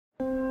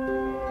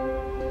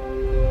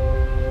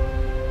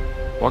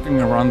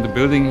Walking around the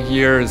building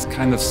here is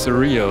kind of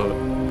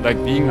surreal, like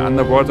being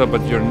underwater,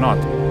 but you're not.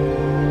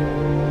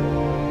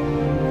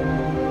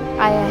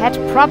 I had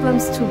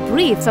problems to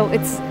breathe, so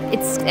it's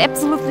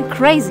absolutely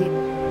crazy.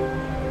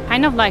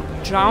 Kind of like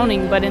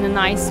drowning, but in a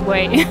nice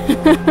way.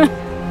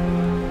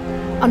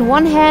 On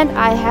one hand,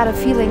 I had a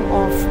feeling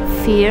of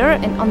fear,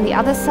 and on the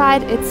other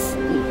side, it's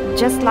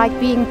just like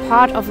being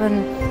part of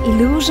an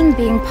illusion,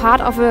 being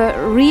part of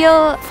a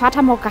real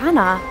Fata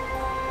Morgana.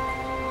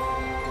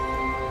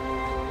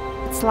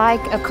 It's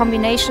like a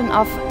combination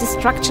of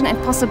destruction and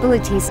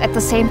possibilities at the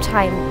same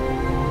time.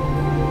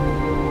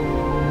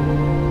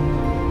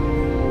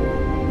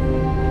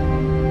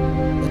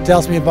 It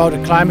tells me about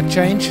the climate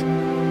change.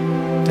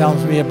 It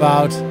tells me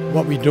about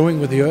what we're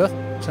doing with the Earth,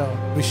 so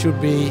we should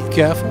be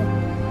careful.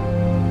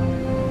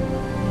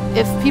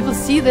 If people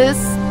see this,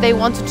 they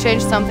want to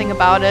change something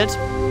about it.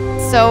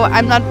 So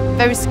I'm not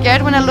very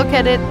scared when I look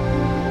at it.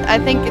 I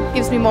think it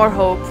gives me more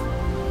hope.